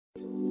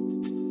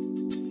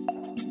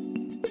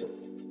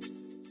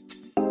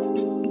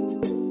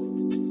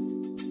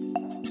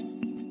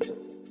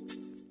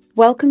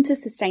Welcome to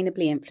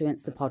Sustainably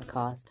Influenced, the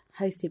podcast,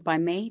 hosted by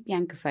me,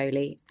 Bianca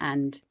Foley,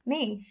 and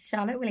me,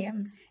 Charlotte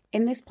Williams.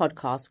 In this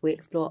podcast, we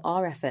explore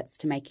our efforts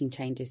to making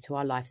changes to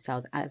our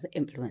lifestyles as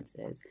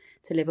influencers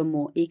to live a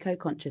more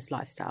eco-conscious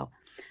lifestyle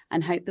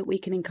and hope that we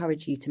can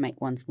encourage you to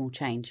make one small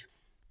change.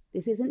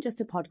 This isn't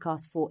just a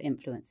podcast for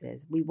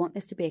influencers. We want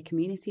this to be a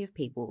community of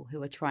people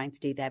who are trying to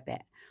do their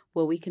bit,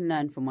 where we can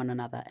learn from one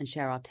another and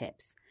share our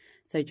tips.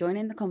 So join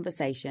in the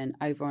conversation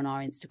over on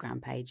our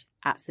Instagram page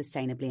at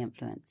Sustainably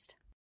Influenced.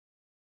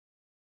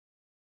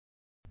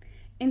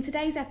 In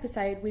today's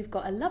episode, we've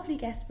got a lovely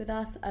guest with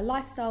us, a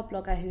lifestyle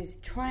blogger who's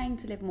trying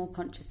to live more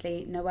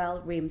consciously,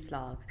 Noelle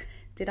Riemslag.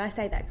 Did I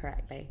say that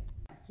correctly?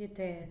 You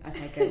did.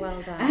 Okay, good. Well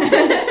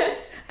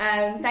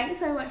done. Thanks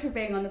so much for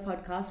being on the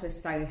podcast. We're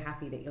so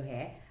happy that you're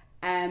here.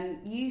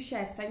 You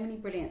share so many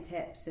brilliant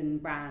tips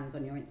and brands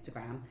on your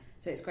Instagram,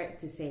 so it's great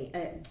to see.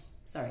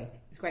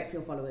 It's great for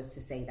your followers to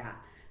see that.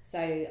 So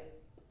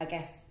I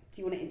guess,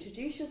 do you want to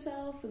introduce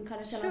yourself and kind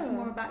of tell us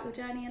more about your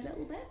journey a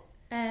little bit?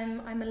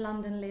 I'm a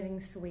London living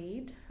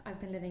Swede. I've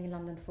been living in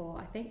London for,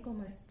 I think,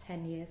 almost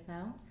 10 years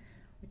now,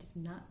 which is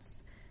nuts.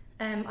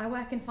 I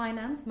work in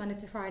finance Monday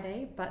to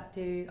Friday, but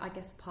do, I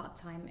guess,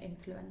 part-time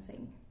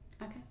influencing.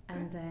 Okay.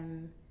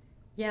 And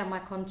my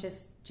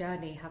conscious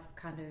journey have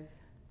kind of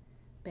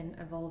been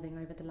evolving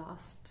over the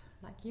last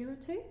year or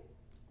two.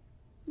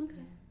 Okay.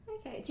 Yeah.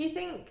 Okay. Do you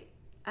think,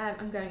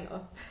 I'm going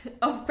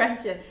off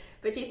question,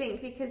 but do you think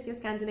because you're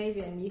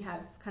Scandinavian, you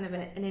have kind of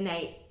an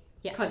innate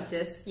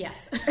conscious? Yes.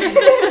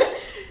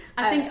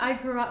 I think I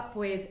grew up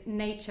with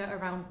nature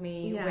around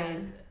me,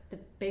 with the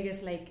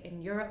biggest lake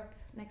in Europe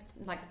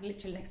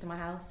literally next to my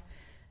house,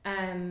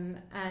 and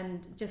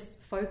just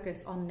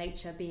focus on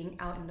nature, being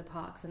out in the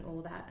parks and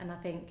all that. And I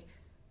think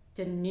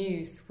the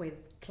news with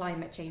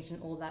climate change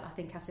and all that, I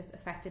think has just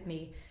affected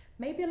me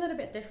maybe a little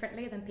bit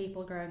differently than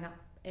people growing up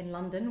in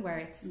London, where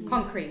it's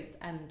concrete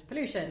and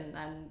pollution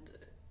and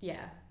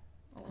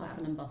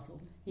hustle and bustle.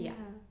 Yeah.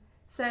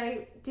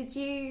 So did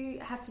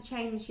you have to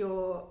change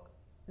your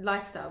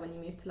lifestyle when you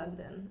moved to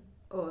London,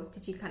 or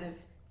did you kind of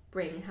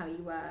bring how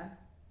you were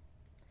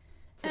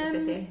to the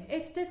city?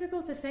 It's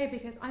difficult to say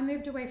because I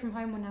moved away from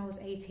home when I was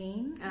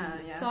 18.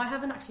 So I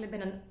haven't actually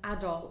been an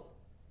adult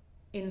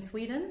in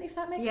Sweden, if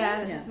that makes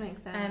sense. Yes,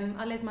 makes sense.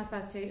 I lived my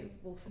first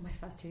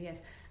 2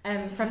 years.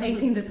 From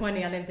 18 to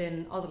 20, I lived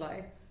in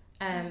Oslo.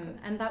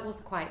 And that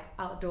was quite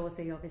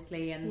outdoorsy,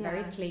 obviously, and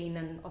very clean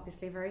and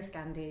obviously very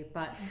Scandi.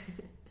 But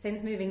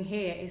since moving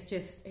here, it's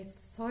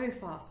so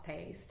fast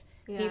paced.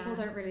 Yeah. People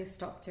don't really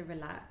stop to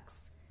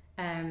relax.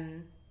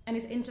 And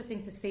it's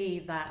interesting to see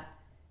that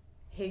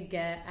hygge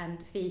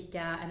and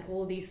fika and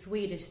all these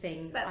Swedish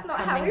things. That's not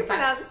how we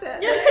pronounce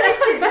it.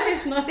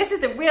 This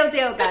is the real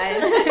deal,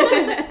 guys.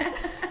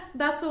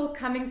 That's all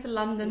coming to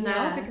London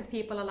now because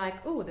people are like,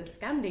 oh, the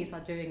Scandis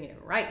are doing it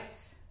right.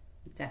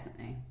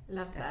 Definitely.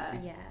 Love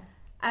that.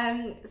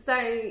 Yeah.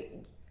 So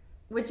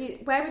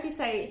where would you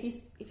say,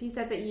 if you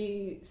said that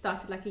you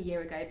started a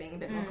year ago being a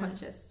bit more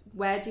conscious,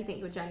 where do you think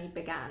your journey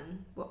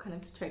began? What kind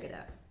of triggered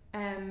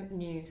it?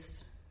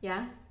 News.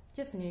 Yeah?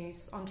 Just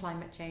news on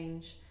climate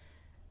change.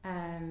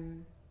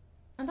 And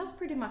that's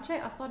pretty much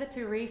it. I started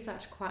to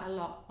research quite a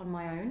lot on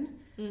my own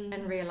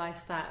and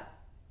realised that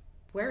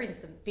we're in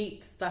some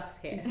deep stuff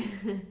here.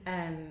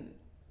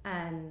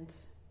 And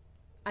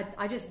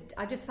I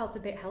just felt a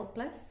bit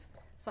helpless.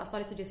 So I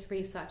started to just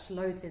research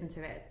loads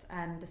into it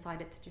and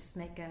decided to just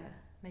make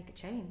a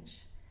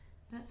change.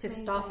 That's to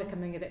amazing. Start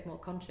becoming a bit more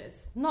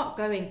conscious. Not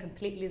going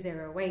completely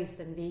zero waste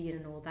and vegan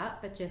and all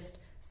that, but just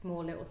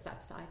small little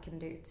steps that I can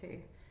do to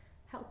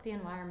help the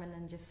environment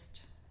and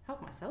just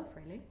help myself,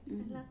 really.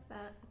 I love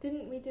that.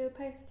 Didn't we do a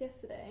post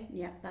yesterday?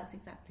 Yeah, that's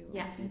exactly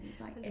what I think.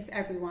 It's if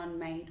everyone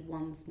made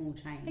one small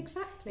change,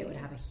 exactly, it would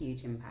have a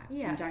huge impact.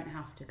 Yeah. You don't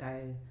have to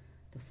go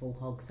the full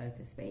hog, so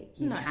to speak.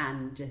 You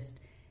can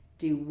just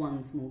do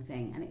one small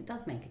thing and it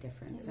does make a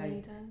difference.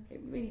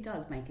 It really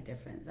does make a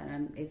difference.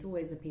 And it's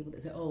always the people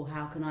that say, oh,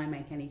 how can I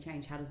make any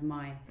change? How does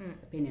my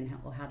opinion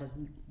help, or how does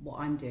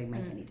what I'm doing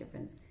make any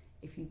difference?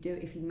 If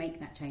you make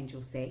that change,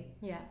 you'll see.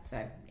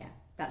 So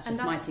that's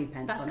just my 2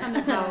 pence on it. That's kind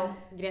of how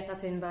Greta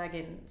Thunberg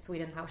in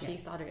Sweden, how she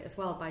started it as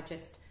well, by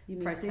just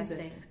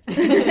protesting.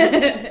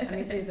 I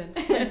mean Susan.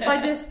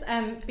 By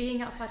just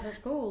being outside her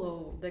school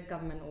or the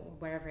government or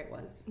wherever it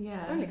was.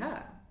 It's only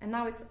her. And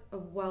now it's a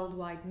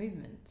worldwide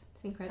movement.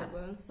 It's incredible.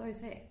 That's so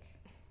sick.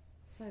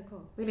 So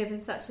cool. We live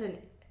in such an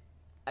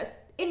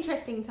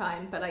interesting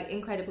time, but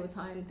incredible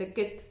time. The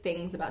good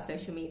things about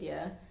social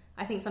media,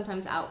 I think,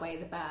 sometimes outweigh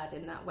the bad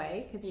in that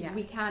way, because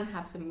we can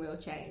have some real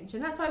change.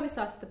 And that's why we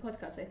started the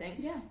podcast, I think.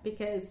 Yeah.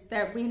 Because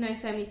we know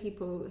so many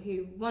people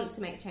who want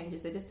to make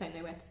changes, they just don't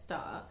know where to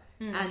start.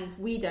 And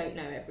we don't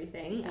know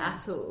everything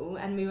at all.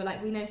 And we were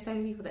like, we know so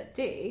many people that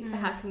do, so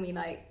how can we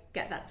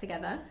get that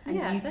together?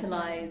 And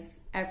utilise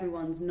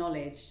everyone's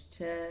knowledge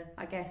to,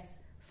 I guess,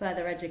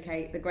 further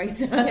educate the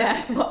greater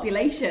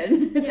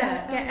population to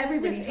get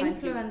everybody just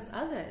influence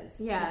others.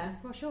 Yeah,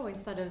 for sure,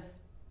 instead of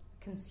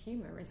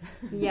consumerism.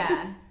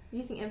 Yeah,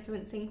 using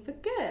influencing for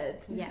good.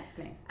 Yes.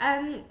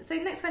 So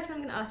the next question I'm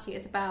going to ask you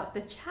is about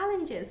the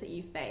challenges that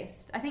you've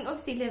faced. I think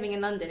obviously living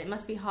in London, it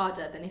must be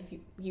harder than if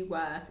you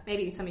were,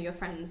 maybe some of your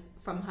friends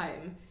from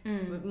home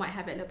might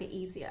have it a little bit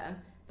easier.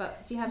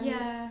 But do you have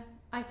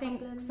I think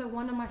problems? so.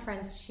 One of my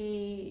friends,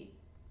 she's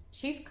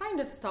kind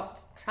of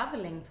stopped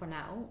traveling for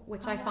now,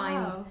 which I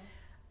find,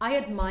 I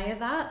admire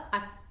that.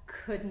 I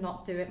could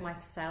not do it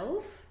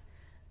myself.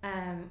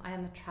 I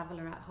am a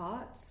traveller at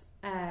heart.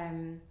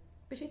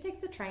 But she takes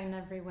the train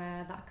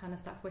everywhere, that kind of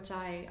stuff, which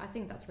I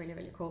think that's really,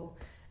 really cool.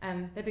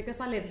 But because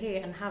I live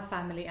here and have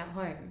family at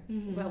home,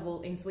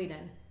 well, in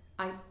Sweden,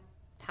 I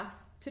have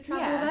to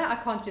travel there. I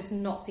can't just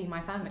not see my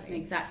family.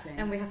 Exactly.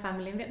 And we have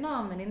family in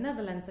Vietnam and in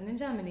Netherlands and in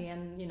Germany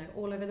and, you know,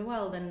 all over the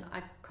world, and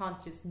I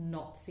can't just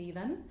not see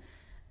them.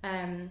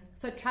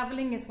 So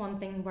traveling is one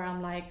thing where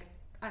I'm like,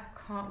 I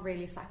can't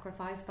really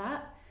sacrifice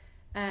that.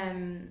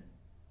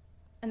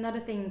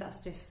 Another thing that's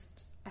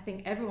just, I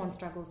think everyone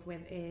struggles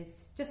with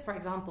is just, for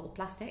example,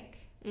 plastic.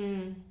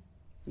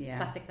 Yeah.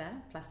 Plastic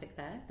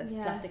there. There's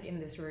plastic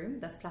in this room.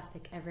 There's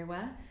plastic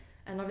everywhere.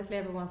 And obviously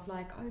everyone's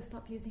like, oh,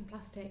 stop using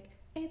plastic.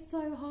 It's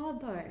so hard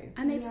though.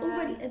 And it's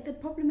already, the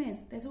problem is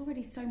there's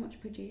already so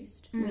much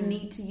produced. We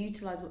need to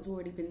utilise what's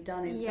already been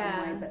done in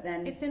some way, but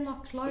then... It's in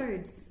our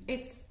clothes.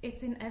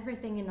 It's in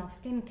everything, in our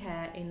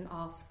skincare, in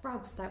our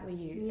scrubs that we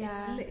use.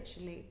 It's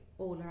literally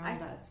all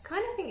around us. I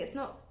kind of think it's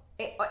not...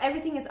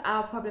 everything is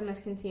our problem as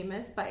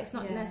consumers, but it's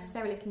not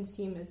necessarily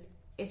consumers'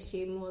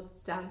 issue, more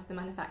down to the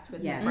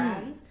manufacturers and the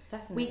brands.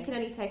 Definitely. We can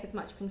only take as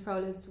much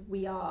control as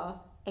we are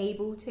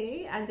able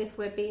to, and if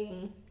we're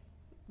being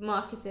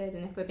marketed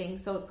and if we're being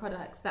sold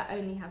products that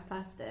only have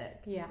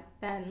plastic,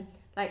 then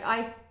like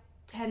I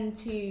tend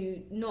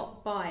to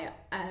not buy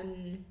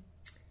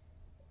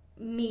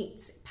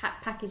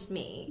packaged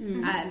meat,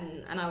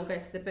 and I'll go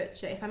to the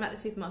butcher. If I'm at the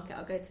supermarket,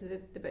 I'll go to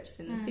the butchers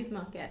in the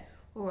supermarket,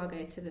 or I'll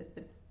go to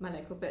my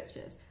local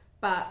butchers.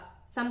 But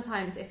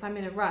sometimes if I'm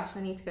in a rush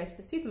and I need to go to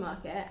the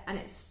supermarket and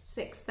it's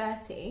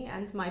 6:30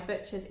 and my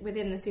butcher's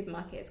within the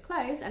supermarket is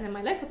closed and then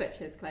my local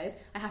butcher is closed,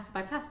 I have to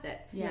buy plastic.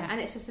 And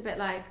it's just a bit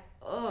like,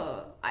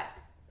 oh, I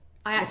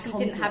actually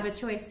didn't have a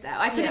choice there.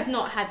 I could have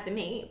not had the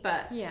meat,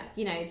 but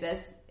you know,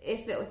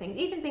 it's little things.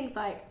 Even things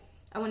like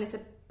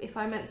if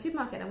I'm at the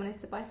supermarket, I wanted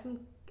to buy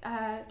some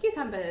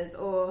cucumbers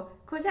or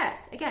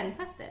courgettes. Again,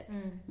 plastic.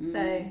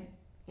 So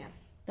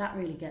that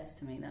really gets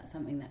to me. That's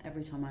something that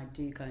every time I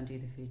do go and do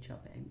the food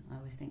shopping, I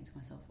always think to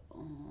myself,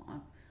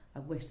 I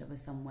wish there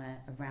was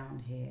somewhere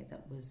around here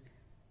that was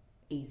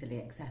easily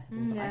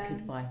accessible, that I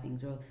could buy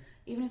things, or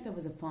even if there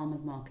was a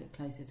farmer's market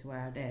closer to where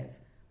I live,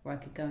 where I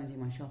could go and do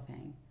my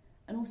shopping,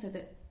 and also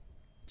that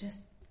just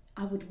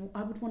I would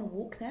want to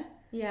walk there.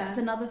 That's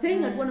another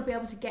thing. I'd want to be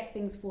able to get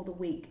things for the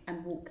week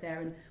and walk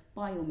there and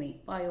buy your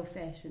meat, buy your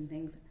fish and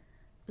things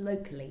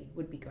locally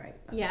would be great.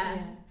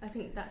 I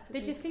think that's...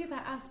 Did you see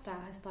that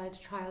Asda has started to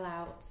trial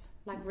out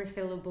like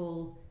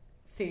refillable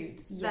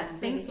foods?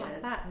 Things really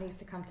like that needs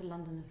to come to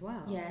London as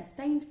well.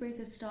 Sainsbury's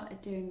has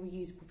started doing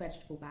reusable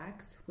vegetable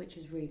bags, which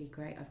is really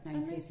great, I've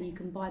noticed. Amazing. So you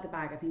can buy the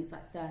bag, I think it's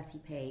like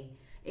 30p.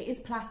 It is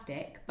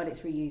plastic, but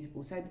it's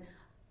reusable. So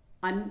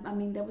I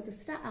mean, there was a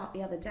stat out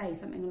the other day,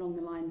 something along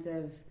the lines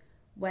of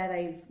where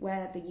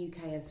the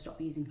UK have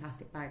stopped using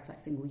plastic bags, like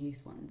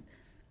single-use ones.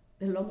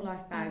 The long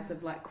life bags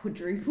have like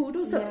quadrupled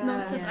or something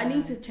nonsense. I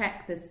need to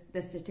check the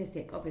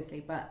statistic,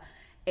 obviously, but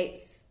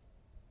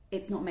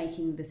it's not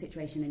making the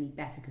situation any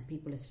better because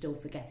people are still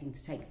forgetting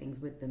to take things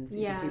with them to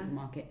the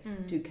supermarket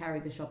to carry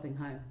the shopping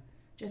home.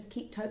 Just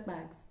keep tote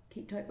bags.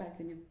 Keep tote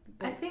bags in your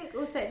bag. I think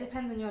also it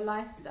depends on your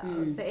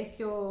lifestyle. So if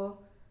you're...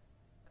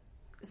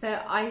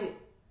 So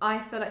I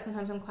feel like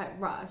sometimes I'm quite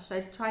rushed.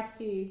 I try to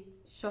do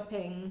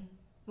shopping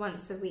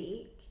once a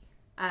week,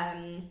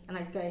 and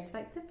I go to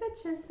like the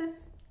butchers,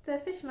 the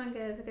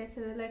fishmongers, I go to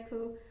the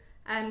local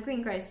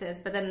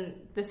greengrocers, but then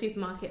the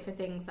supermarket for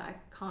things that I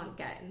can't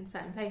get in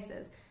certain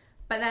places.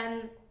 But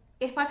then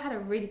if I've had a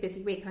really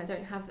busy week and I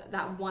don't have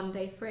that one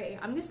day free,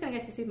 I'm just going to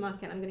go to the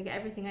supermarket and I'm going to get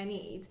everything I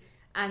need.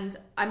 And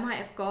I might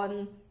have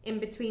gone in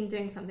between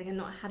doing something and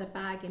not had a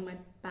bag in my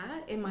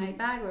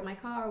bag or in my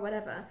car or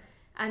whatever.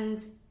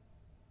 And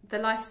the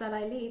lifestyle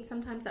I lead,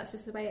 sometimes that's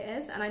just the way it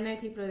is. And I know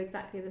people are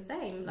exactly the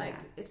same. Like,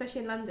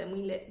 especially in London,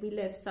 we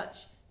live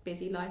such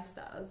busy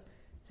lifestyles.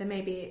 So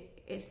maybe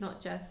it's not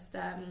just,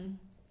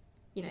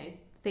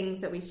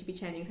 things that we should be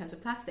changing in terms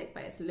of plastic,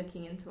 but it's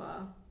looking into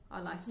our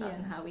lifestyles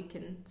and how we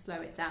can slow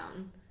it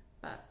down.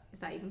 But is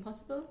that even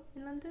possible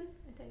in London?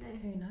 I don't know.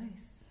 Who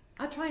knows?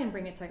 I try and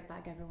bring a tote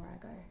bag everywhere I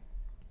go.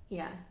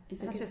 Yeah.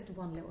 That's just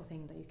one little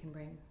thing that you can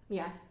bring.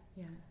 Yeah.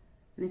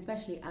 And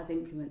especially as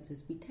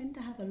influencers, we tend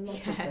to have a lot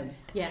of them.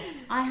 Yes.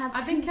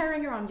 I've been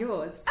carrying around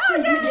yours. Oh,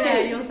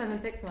 yeah! Your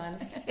 761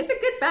 one. It's a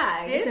good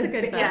bag. It's a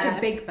good bag. It's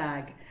a big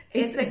bag.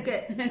 It's a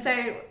good...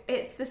 So,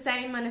 it's the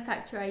same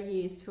manufacturer I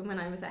used from when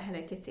I was at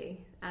Hello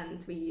Kitty,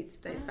 and we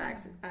used those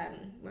bags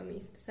when we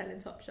used to sell in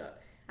Topshop.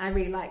 I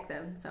really like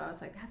them, so I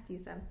was like, I have to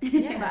use them. But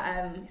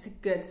it's a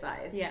good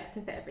size. Yeah.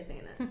 Can fit everything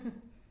in it.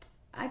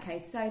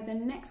 Okay, so the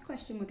next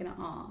question we're going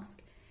to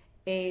ask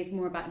is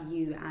more about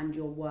you and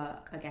your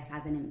work, I guess,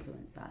 as an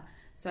influencer.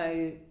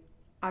 So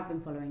I've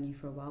been following you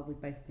for a while.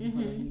 We've both been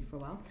following you for a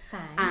while.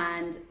 Thanks.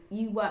 And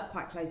you work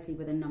quite closely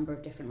with a number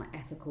of different like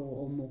ethical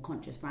or more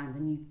conscious brands,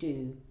 and you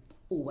do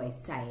always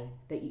say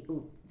that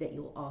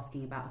you're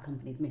asking about a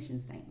company's mission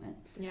statement.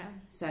 Yeah.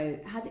 So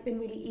has it been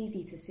really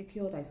easy to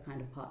secure those kind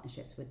of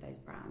partnerships with those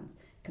brands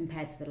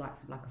compared to the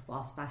likes of like a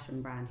fast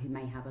fashion brand who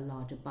may have a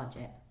larger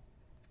budget?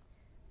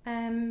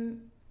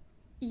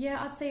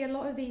 Yeah, I'd say a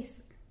lot of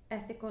these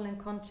ethical and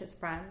conscious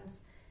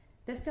brands,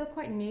 they're still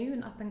quite new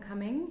and up and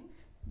coming.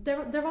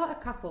 There are a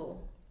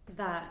couple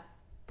that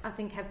I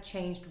think have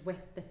changed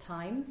with the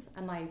times,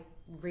 and I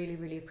really,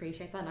 really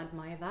appreciate that and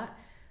admire that.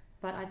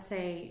 But I'd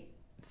say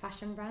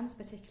fashion brands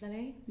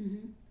particularly,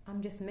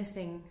 I'm just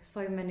missing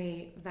so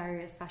many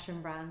various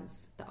fashion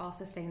brands that are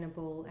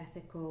sustainable,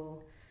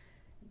 ethical,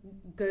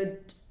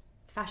 good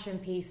fashion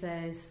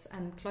pieces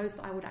and clothes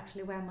that I would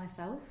actually wear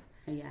myself.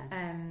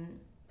 Yeah.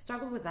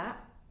 Struggle with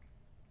that.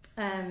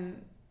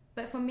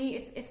 But for me,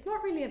 it's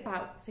not really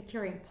about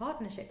securing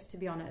partnerships, to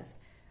be honest.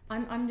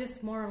 I'm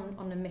just more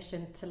on a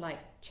mission to like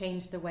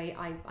change the way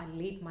I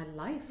lead my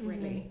life,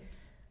 really.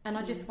 And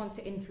I just want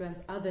to influence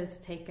others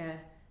to take a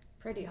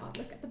pretty hard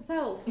look at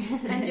themselves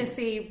and just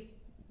see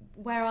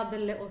where are the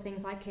little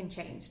things I can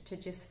change to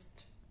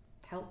just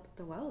help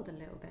the world a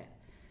little bit.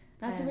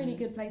 That's a really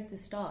good place to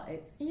start.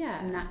 It's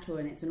natural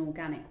and it's an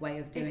organic way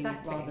of doing it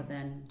rather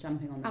than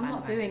jumping on the bandwagon. I'm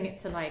not doing it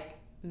to like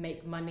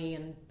make money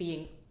and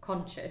being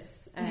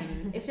conscious.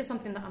 It's just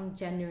something that I'm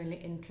genuinely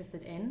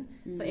interested in.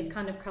 So it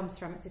kind of comes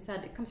from, as you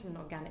said, it comes from an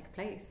organic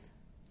place.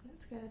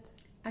 That's good.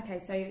 Okay,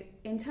 so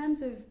in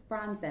terms of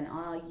brands then,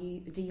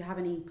 do you have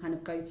any kind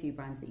of go-to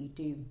brands that you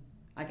do,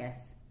 I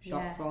guess,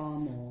 shop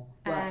from or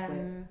work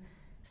with?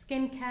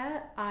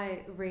 Skincare,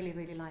 I really,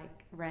 really like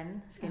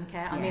Ren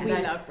Skincare. I mean, we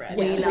love Ren.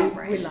 We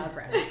love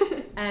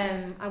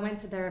Ren. I went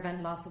to their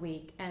event last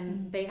week,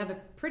 and they have a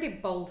pretty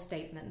bold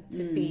statement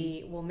to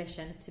be,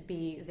 mission to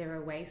be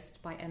zero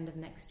waste by end of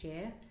next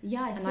year.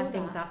 Yeah, I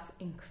think that's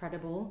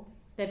incredible.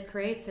 They've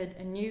created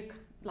a new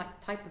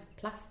like type of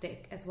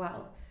plastic as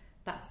well.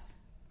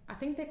 I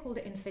think they called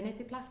it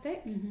infinity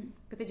plastic,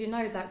 because did you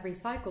know that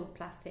recycled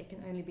plastic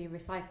can only be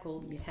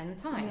recycled 10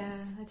 times? Yeah,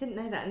 I didn't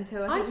know that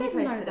until I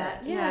didn't know that.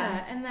 that.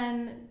 Yeah, and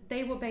then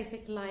they were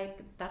basically like,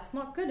 that's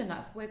not good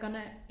enough. We're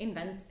gonna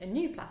invent a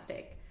new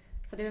plastic.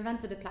 So they've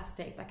invented a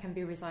plastic that can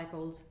be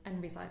recycled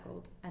and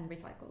recycled and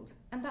recycled,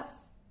 and that's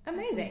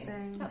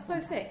amazing. That's so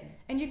sick.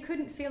 And you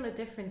couldn't feel a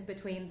difference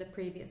between the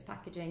previous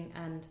packaging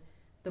and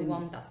the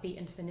one that's the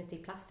infinity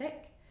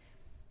plastic.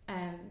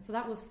 So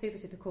that was super,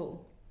 super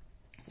cool.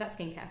 So that's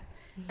skincare.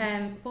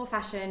 For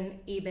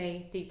fashion,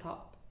 eBay,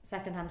 Depop,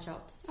 secondhand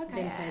shops,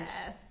 vintage.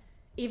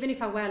 Even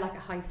if I wear like a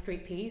high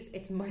street piece,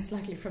 it's most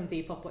likely from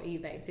Depop or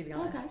eBay, to be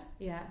honest. Okay.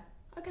 Yeah.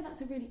 Okay, that's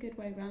a really good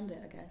way around it,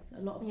 I guess.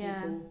 A lot of people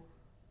are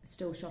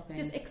still shopping.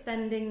 Just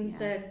extending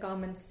the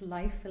garment's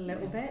life a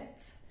little bit.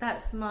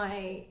 That's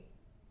my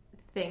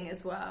thing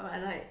as well.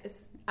 And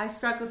I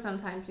struggle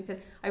sometimes because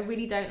I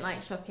really don't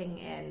like shopping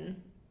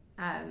in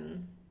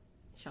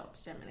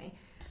shops generally.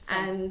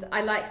 And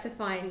I like to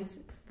find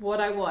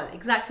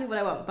exactly what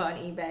I want, but on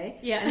eBay.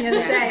 Yeah. And the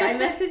other day I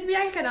messaged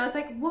Bianca and I was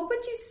like, what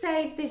would you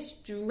say this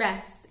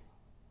dress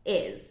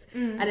is?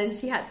 And then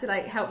she had to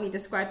like help me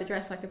describe the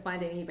dress so I could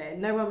find it on eBay,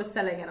 and no one was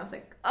selling it, and I was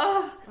like,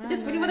 I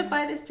just really want to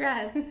buy this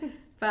dress.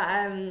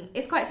 But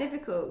it's quite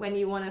difficult when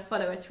you want to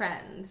follow a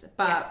trend,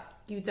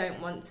 but you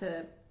don't want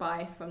to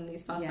buy from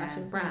these fast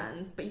fashion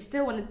brands, but you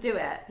still want to do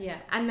it. Yeah.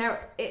 And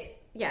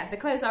the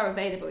clothes are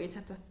available, you just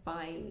have to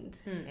find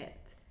it.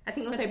 I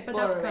think also but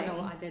that's kind of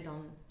what I did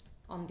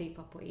on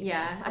Depop or eBay.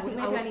 Yeah, so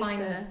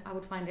I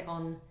would find it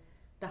on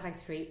the high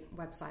street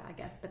website, I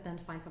guess, but then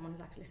find someone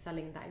who's actually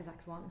selling that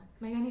exact one.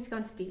 Maybe I need to go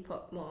onto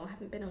Depop more. I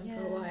haven't been on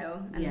for a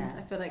while, and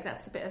I feel like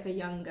that's a bit of a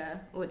younger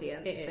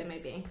audience. So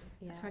maybe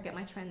that's where I get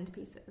my trend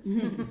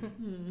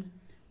pieces.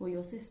 Well,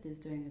 your sister's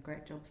doing a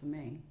great job for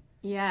me.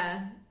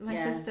 Yeah, my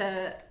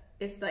sister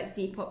is like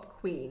Depop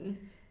queen.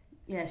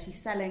 Yeah,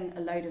 she's selling a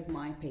load of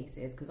my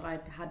pieces because I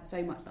had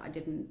so much that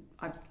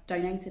I've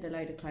donated a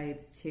load of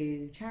clothes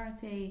to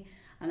charity,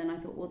 and then I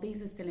thought, well,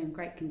 these are still in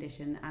great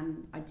condition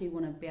and I do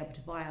want to be able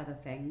to buy other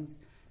things,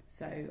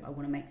 so I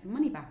want to make some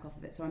money back off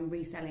of it. So I'm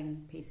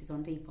reselling pieces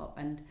on Depop,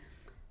 and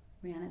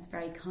Rihanna's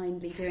very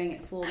kindly doing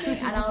it for me.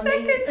 And I'll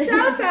second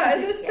shout out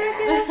in the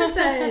second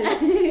episode.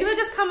 Do you want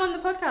to just come on the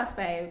podcast,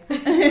 babe?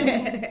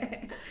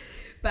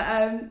 But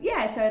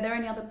so are there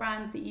any other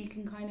brands that you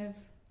can kind of,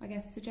 I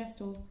guess, suggest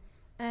or?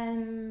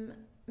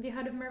 Have you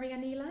heard of Maria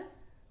Nila?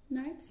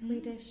 No.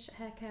 Swedish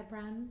hair care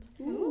brand.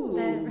 Ooh.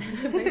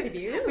 They're both of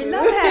you. We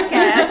love hair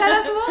care. Tell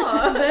us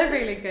more. They're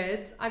really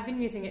good. I've been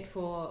using it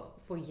for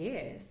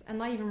years,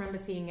 and I even remember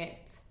seeing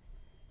it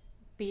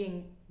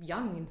being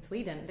young in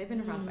Sweden. They've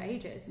been around for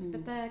ages,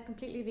 but they're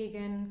completely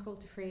vegan,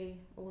 cruelty-free,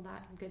 all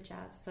that good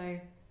jazz. So,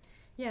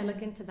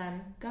 look into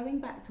them.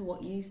 Going back to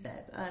what you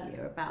said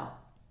earlier about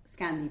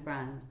Scandi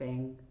brands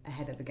being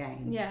ahead of the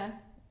game. Yeah.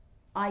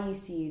 I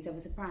used to there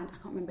was a brand, I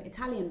can't remember,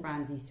 Italian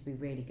brands used to be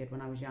really good when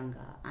I was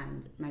younger,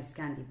 and most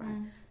Scandi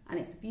brands. and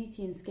it's the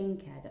beauty and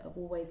skincare that have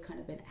always kind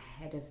of been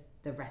ahead of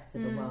the rest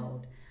of the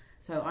world.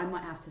 So I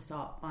might have to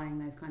start buying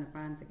those kind of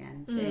brands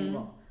again, seeing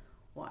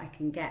what I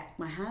can get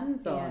my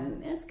hands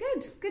on. It's good.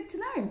 It's good to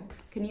know.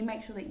 Can you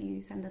make sure that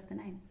you send us the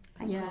names?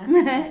 Thanks.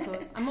 Yeah, of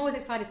course. I'm always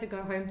excited to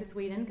go home to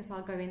Sweden because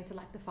I'll go into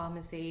like the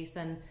pharmacies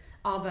and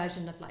our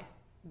version of like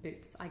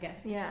Boots, I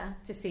guess. Yeah.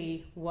 To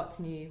see what's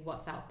new,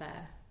 what's out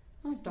there.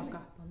 Stock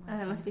up on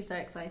that. It must be so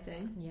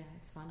exciting. Yeah,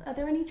 it's fun. Are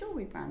there any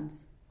jewellery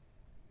brands?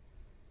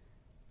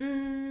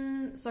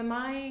 So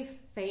my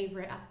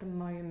favourite at the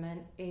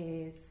moment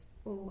is,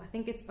 I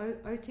think it's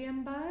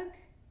Otiumberg.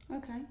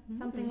 Okay.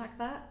 Something like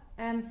that.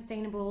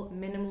 Sustainable,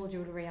 minimal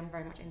jewellery. I'm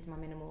very much into my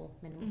minimal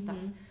stuff.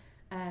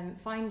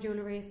 Fine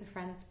Jewellery is a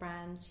friend's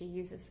brand. She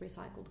uses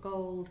recycled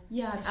gold.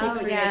 Yeah, she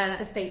creates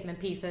the statement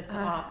pieces that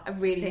are I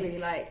really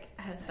like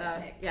her stuff.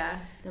 Sick. Yeah.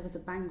 There was a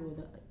bangle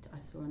that I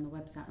saw on the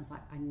website. I was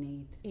like, I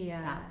need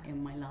that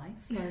in my life.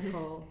 So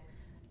cool.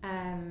 I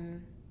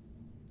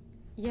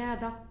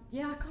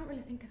can't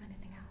really think of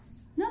anything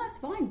else. No, that's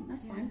fine.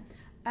 That's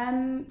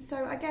fine.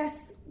 So I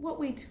guess what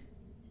we'd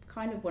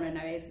kind of want to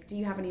know is, do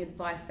you have any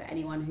advice for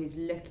anyone who's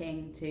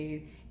looking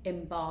to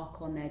embark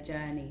on their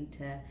journey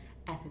to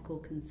ethical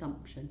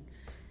consumption?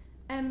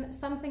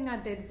 Something I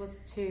did was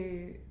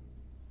to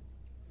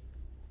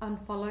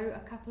unfollow a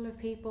couple of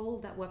people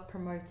that were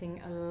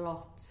promoting a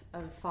lot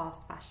of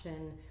fast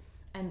fashion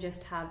and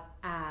just have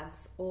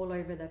ads all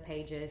over their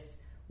pages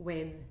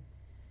with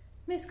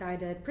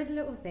Misguided, Pretty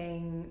Little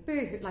Thing,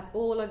 Boohoo, like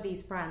all of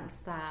these brands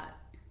that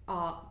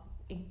are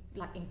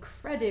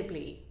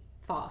incredibly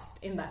fast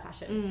in their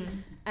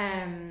fashion.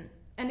 And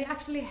it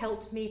actually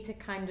helped me to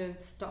kind of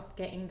stop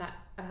getting that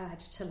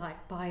urge to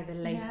like buy the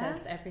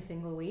latest every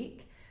single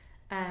week.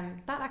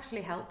 That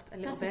actually helped a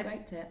little bit. That's a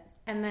great tip.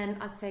 And then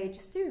I'd say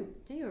just do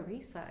your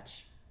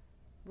research,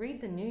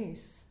 read the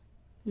news.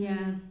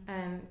 Yeah.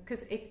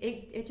 Because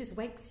it just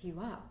wakes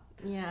you up.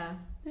 Yeah.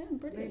 Yeah,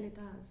 brilliant. It really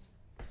does.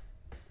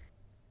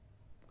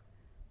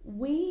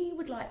 We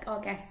would like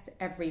our guests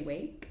every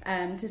week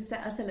to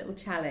set us a little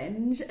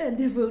challenge,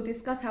 and we'll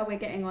discuss how we're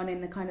getting on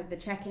in the kind of the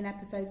check-in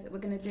episodes that we're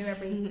going to do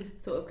every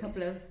sort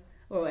of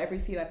every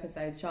few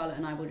episodes. Charlotte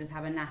and I will just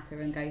have a natter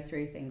and go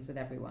through things with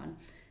everyone.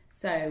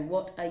 So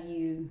what are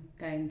you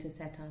going to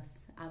set us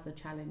as a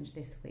challenge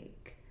this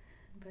week?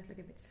 I'm both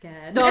looking a bit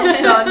scared. Dun,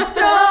 dun, dun.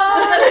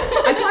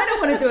 I kind of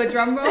want to do a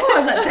drum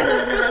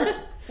roll.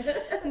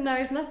 No,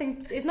 it's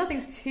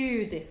nothing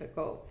too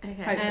difficult.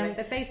 Okay.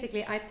 But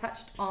basically, I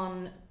touched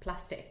on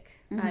plastic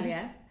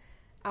earlier.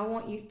 I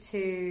want you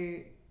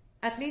to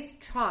at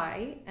least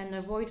try and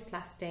avoid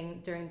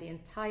plastic during the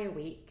entire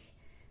week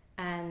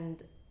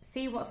and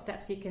see what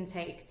steps you can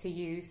take to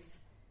use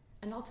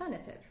an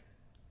alternative.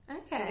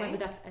 Okay. So whether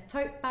that's a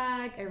tote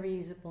bag, a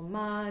reusable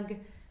mug,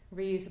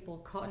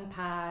 reusable cotton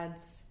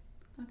pads.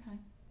 Okay.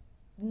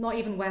 Not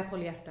even wear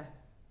polyester.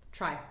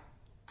 Try.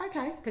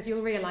 Okay. Because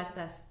you'll realise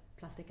there's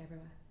plastic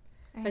everywhere.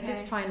 Okay. But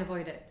just try and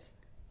avoid it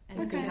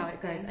and see how it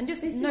goes. And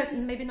just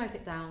maybe note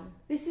it down.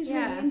 This is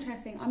really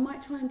interesting. I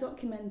might try and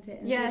document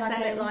it and do like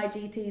a little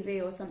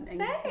IGTV or something.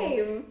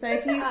 Same. So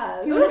if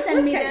you want to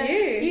send me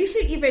you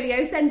shoot your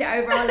video, send it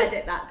over, I'll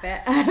edit that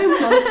bit.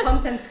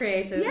 Content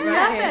creators, right?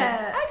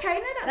 Yeah. Okay,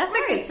 no, that's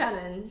a good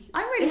challenge.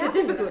 I'm really It's a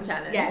difficult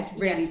challenge. Yeah, it's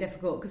really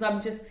difficult because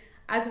I'm just,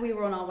 as we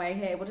were on our way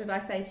here, what did I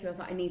say to you? I was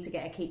like, I need to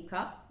get a keep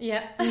cup.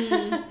 Yeah.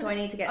 So I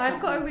need to get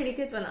I've got a really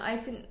good one. I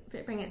didn't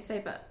bring it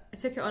today, but I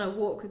took it on a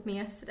walk with me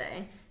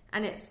yesterday.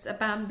 And it's a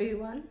bamboo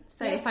one.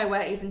 So if I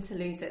were even to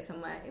lose it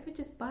somewhere, it would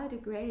just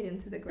biodegrade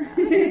into the ground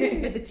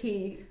with the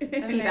tea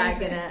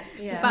bag in it.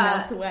 Yeah. But,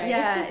 melt away.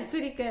 Yeah, it's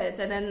really good.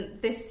 And then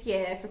this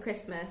year for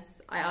Christmas,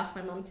 I asked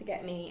my mum to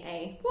get me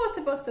a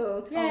water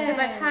bottle. Because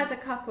I've had a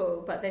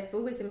couple, but they've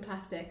always been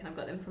plastic and I've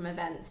got them from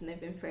events and they've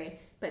been free.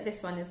 But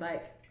this one is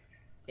like,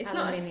 it's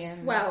aluminium. Not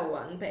a swell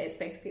one, but it's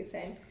basically the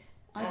same.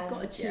 I've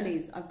got a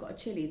Chili's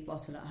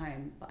bottle at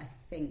home, but I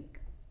think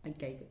I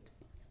gave it.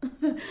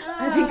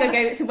 I think I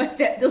gave it to my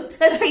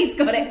stepdaughter. She's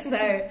got it,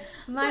 so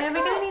Maya,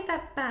 we're going to need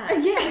that back.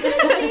 Yeah,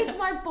 I need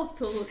my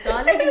bottle,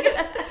 darling.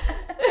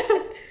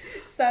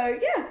 So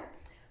yeah,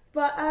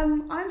 but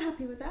I'm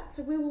happy with that.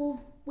 So we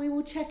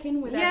will check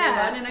in with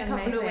everyone in a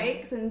couple of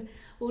weeks, and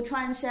we'll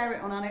try and share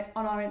it on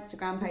our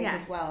Instagram page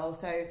as well.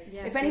 So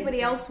if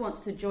anybody else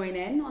wants to join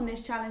in on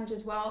this challenge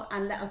as well,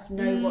 and let us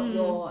know what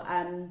your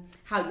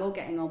how you're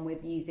getting on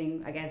with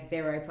using, I guess,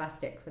 zero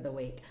plastic for the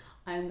week.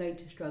 I'm going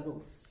to struggle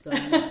so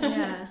much.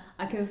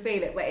 I can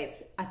feel it, but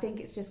I think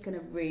it's just going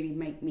to really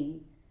make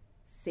me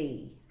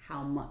see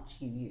how much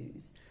you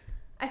use.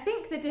 I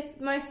think the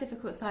most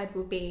difficult side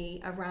will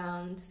be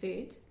around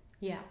food.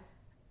 Yeah.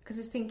 Because I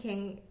was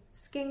thinking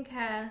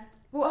skincare.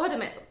 Well,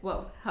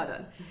 hold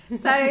on.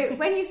 So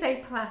when you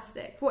say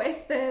plastic, what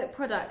if the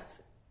product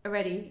if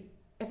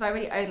I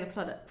already own the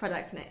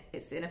product and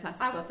it's in a plastic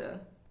bottle?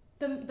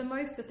 The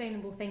most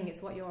sustainable thing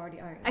is what you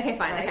already own. Okay,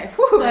 fine. Right? Okay.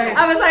 So,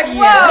 I was like,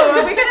 whoa,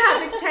 are we going to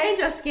have to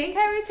change our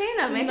skincare routine,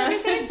 our makeup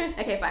routine?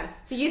 Okay, fine.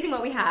 So using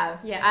what we have,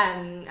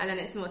 and then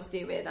it's more to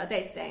do with our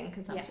day-to-day and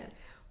consumption.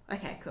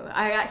 Okay, cool.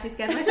 I actually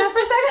scared myself for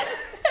a second.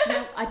 You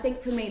know, I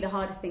think for me the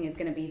hardest thing is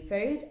going to be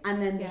food,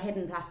 and then the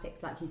hidden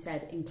plastics, like you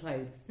said, in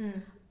clothes.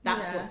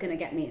 That's what's going to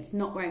get me. It's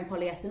not wearing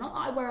polyester. Not that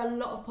I wear a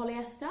lot of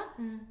polyester,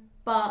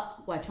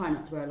 but I try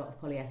not to wear a lot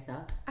of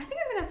polyester. I think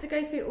I'm going to have to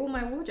go through all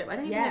my wardrobe. I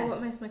don't even know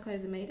what most of my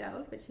clothes are made out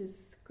of, which is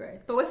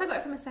gross. But what if I got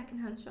it from a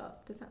second-hand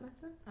shop? Does that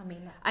matter? I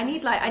mean, I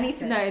need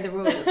to know the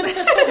rules.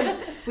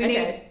 We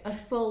need a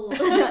full.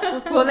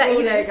 We'll let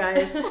you know,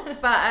 guys.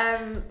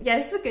 But yeah,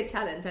 this is a good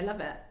challenge. I love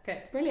it.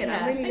 Good, brilliant.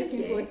 Yeah, I'm really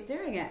looking forward to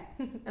doing it.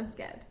 I'm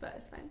scared, but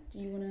it's fine. Do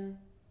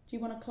you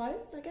wanna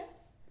close? I guess.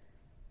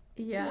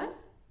 Yeah.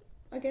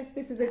 I guess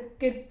this is a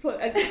good point.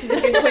 This is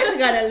a good point to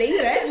kind of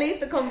leave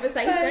the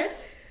conversation.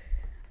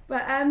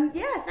 But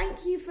yeah,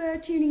 thank you for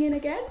tuning in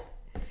again.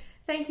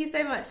 Thank you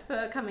so much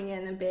for coming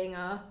in and being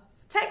our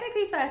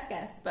technically first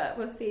guest, but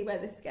we'll see where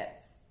this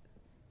gets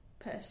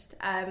pushed.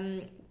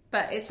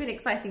 But it's really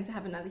exciting to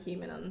have another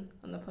human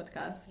on the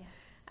podcast.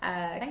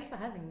 Yes. Thanks for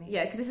having me.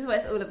 Yeah, because this is what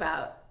it's all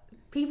about.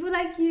 People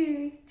like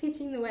you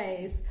teaching the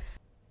ways.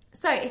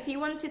 So if we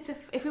wanted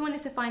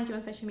to find you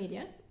on social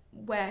media,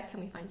 where can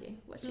we find you?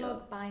 What's your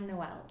Blog by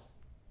Noelle?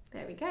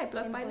 There we go.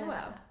 Blog by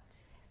Noelle.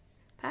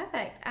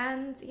 Perfect.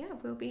 And yeah,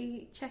 we'll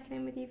be checking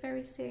in with you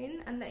very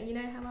soon and letting you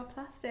know how our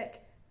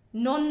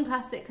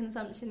non-plastic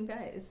consumption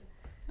goes.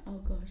 Oh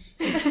gosh.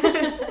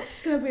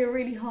 It's going to be a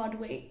really hard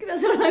week.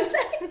 That's what I'm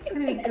saying. It's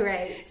going to be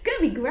great. It's going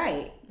to be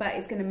great, but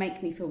it's going to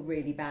make me feel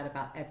really bad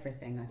about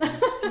everything, I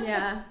think.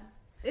 Yeah.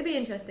 It'll be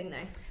interesting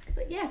though.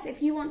 But yes,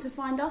 if you want to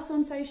find us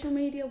on social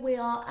media, we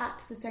are at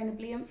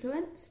Sustainably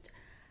Influenced.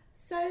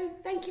 So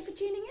thank you for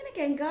tuning in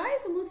again,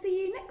 guys, and we'll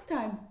see you next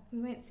time. We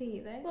won't see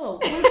you though. Well,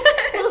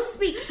 we'll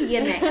speak to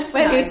you next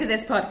time. We're new to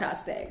this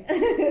podcast thing.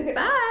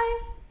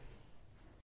 Bye.